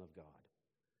reject the Son of God,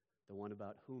 the one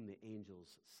about whom the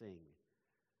angels sing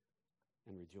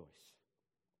and rejoice?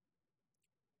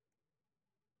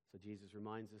 So Jesus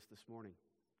reminds us this morning,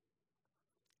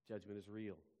 judgment is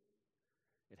real.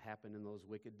 It happened in those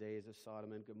wicked days of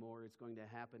Sodom and Gomorrah. It's going to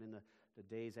happen in the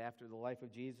days after the life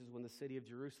of Jesus, when the city of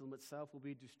Jerusalem itself will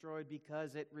be destroyed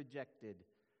because it rejected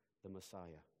the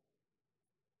Messiah.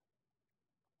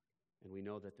 And we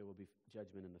know that there will be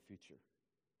judgment in the future.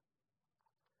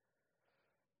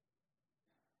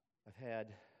 I've had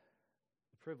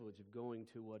the privilege of going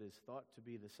to what is thought to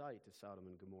be the site of Sodom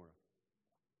and Gomorrah.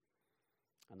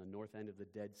 On the north end of the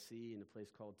Dead Sea, in a place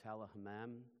called Tal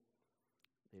Hammam,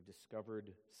 they've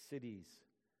discovered cities.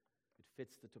 It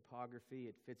fits the topography,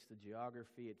 it fits the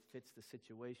geography, it fits the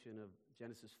situation of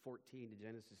Genesis 14 to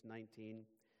Genesis 19.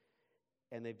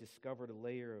 And they've discovered a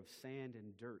layer of sand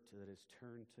and dirt that has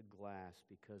turned to glass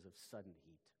because of sudden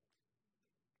heat.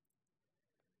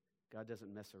 God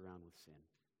doesn't mess around with sin.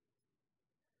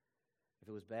 If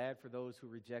it was bad for those who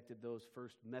rejected those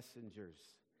first messengers,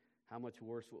 how much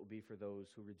worse it will be for those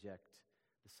who reject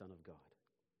the Son of God.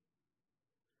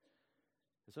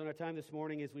 And so in our time this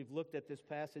morning, as we've looked at this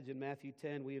passage in Matthew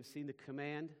 10, we have seen the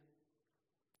command,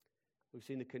 we've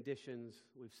seen the conditions,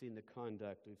 we've seen the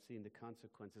conduct, we've seen the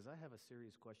consequences. I have a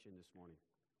serious question this morning.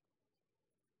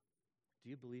 Do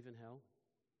you believe in hell?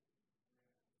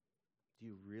 Do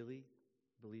you really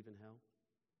believe in hell?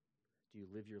 Do you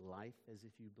live your life as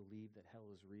if you believe that hell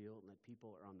is real and that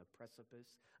people are on the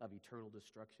precipice of eternal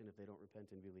destruction if they don't repent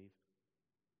and believe?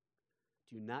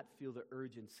 Do you not feel the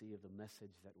urgency of the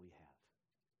message that we have?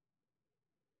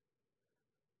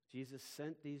 Jesus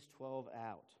sent these 12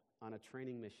 out on a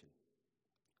training mission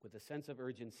with a sense of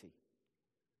urgency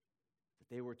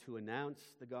that they were to announce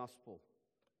the gospel,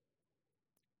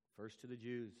 first to the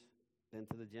Jews, then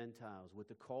to the Gentiles, with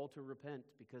the call to repent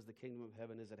because the kingdom of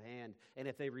heaven is at hand. And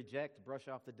if they reject, brush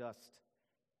off the dust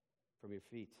from your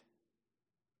feet.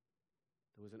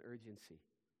 There was an urgency.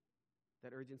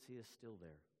 That urgency is still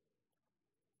there.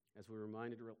 As we were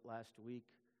reminded last week,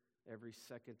 every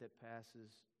second that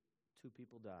passes, 2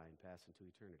 people die and pass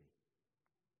into eternity.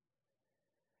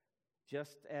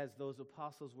 Just as those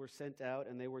apostles were sent out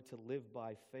and they were to live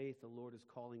by faith, the Lord is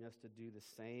calling us to do the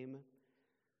same.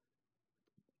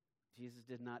 Jesus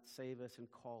did not save us and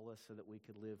call us so that we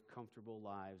could live comfortable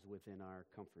lives within our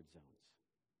comfort zones.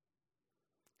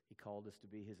 He called us to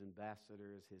be his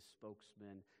ambassadors, his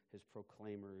spokesmen, his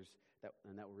proclaimers,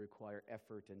 and that will require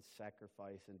effort and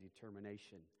sacrifice and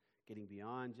determination, getting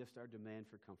beyond just our demand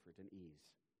for comfort and ease,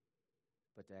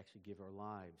 but to actually give our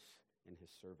lives in his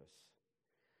service.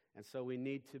 And so we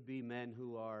need to be men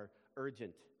who are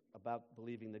urgent about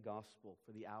believing the gospel,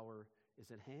 for the hour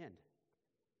is at hand,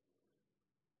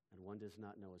 and one does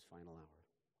not know his final hour.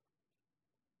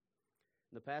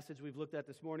 In the passage we've looked at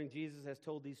this morning, Jesus has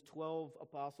told these 12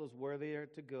 apostles where they are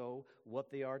to go, what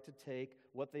they are to take,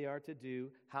 what they are to do,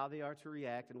 how they are to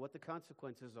react, and what the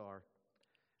consequences are.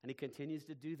 And he continues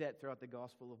to do that throughout the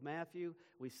Gospel of Matthew.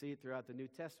 We see it throughout the New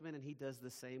Testament, and he does the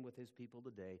same with his people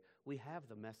today. We have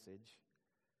the message.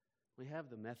 We have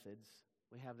the methods.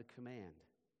 We have the command.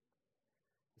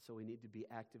 And so we need to be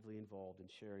actively involved in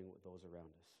sharing with those around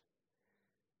us.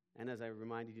 And as I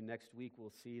reminded you, next week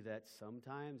we'll see that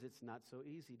sometimes it's not so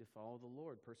easy to follow the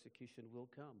Lord. Persecution will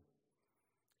come.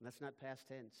 And that's not past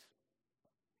tense.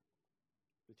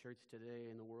 The church today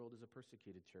in the world is a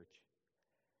persecuted church.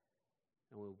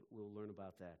 And we'll learn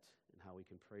about that and how we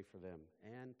can pray for them,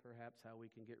 and perhaps how we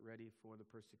can get ready for the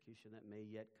persecution that may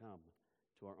yet come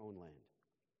to our own land.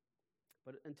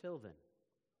 But until then,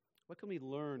 what can we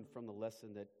learn from the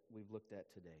lesson that we've looked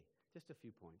at today? Just a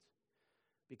few points.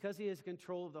 Because he has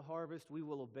control of the harvest, we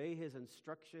will obey his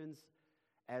instructions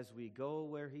as we go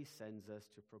where he sends us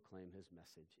to proclaim his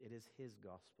message. It is his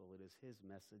gospel. It is his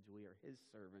message. We are his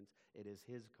servants. It is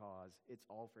his cause. It's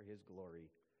all for his glory.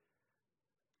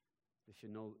 There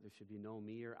should be no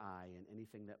me or I in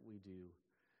anything that we do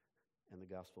in the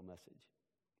gospel message.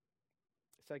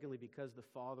 Secondly, because the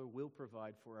Father will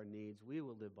provide for our needs, we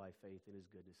will live by faith in his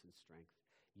goodness and strength.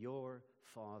 Your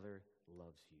Father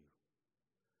loves you,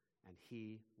 and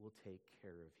he will take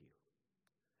care of you.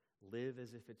 Live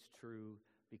as if it's true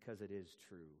because it is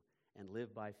true, and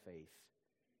live by faith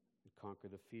and conquer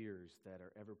the fears that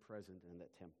are ever present and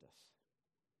that tempt us.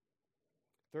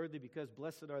 Thirdly, because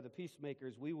blessed are the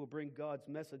peacemakers, we will bring God's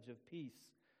message of peace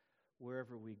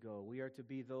wherever we go. We are to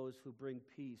be those who bring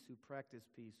peace, who practice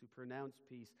peace, who pronounce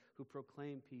peace, who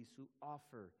proclaim peace, who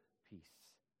offer peace.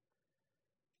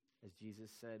 As Jesus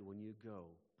said, when you go,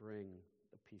 bring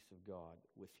the peace of God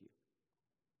with you.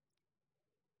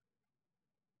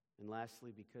 And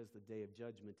lastly, because the day of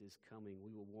judgment is coming,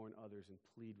 we will warn others and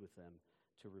plead with them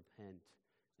to repent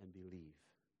and believe.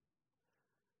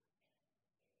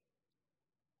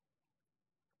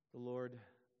 The Lord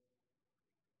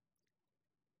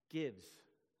gives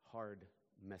hard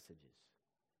messages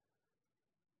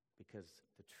because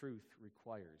the truth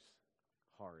requires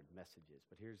hard messages.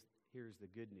 But here's the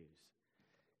good news.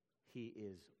 He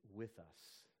is with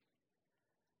us,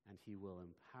 and he will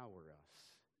empower us,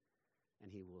 and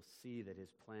he will see that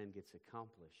his plan gets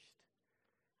accomplished,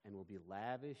 and will be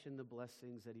lavish in the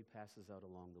blessings that he passes out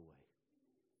along the way.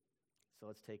 So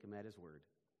let's take him at his word,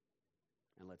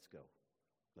 and let's go.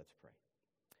 Let's pray.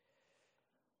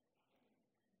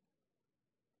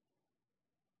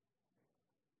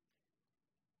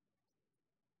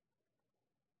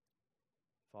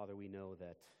 Father, we know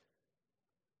that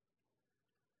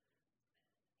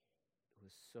it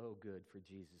was so good for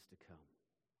Jesus to come.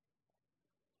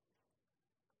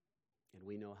 And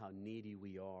we know how needy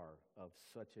we are of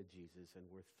such a Jesus, and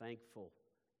we're thankful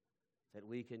that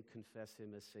we can confess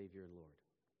him as Savior and Lord.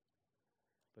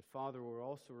 But Father, we're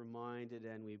also reminded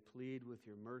and we plead with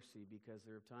your mercy because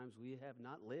there are times we have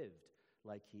not lived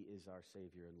like he is our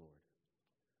Savior and Lord.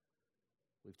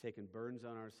 We've taken burdens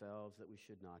on ourselves that we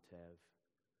should not have.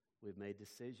 We've made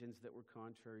decisions that were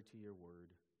contrary to your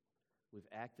word. We've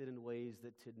acted in ways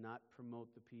that did not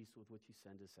promote the peace with which you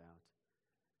send us out.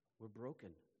 We're broken,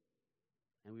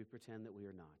 and we pretend that we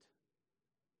are not.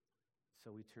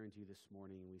 So we turn to you this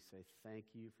morning and we say, thank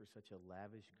you for such a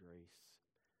lavish grace.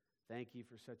 Thank you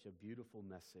for such a beautiful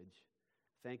message.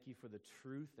 Thank you for the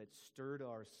truth that stirred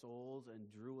our souls and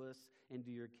drew us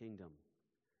into your kingdom.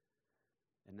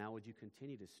 And now would you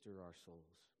continue to stir our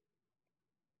souls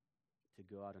to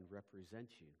go out and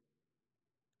represent you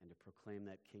and to proclaim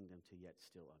that kingdom to yet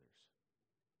still others.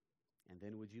 And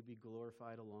then would you be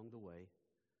glorified along the way?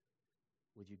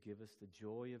 Would you give us the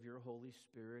joy of your Holy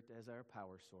Spirit as our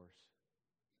power source?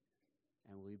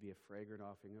 And will we be a fragrant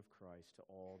offering of Christ to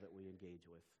all that we engage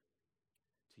with?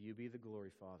 To you be the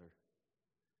glory, Father,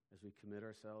 as we commit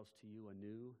ourselves to you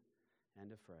anew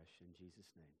and afresh. In Jesus'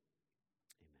 name,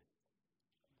 amen.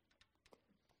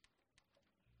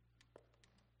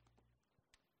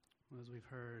 Well, as we've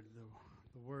heard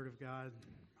the Word of God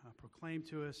proclaimed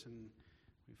to us, and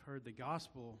we've heard the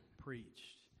gospel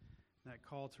preached, that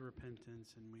call to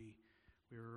repentance, and we were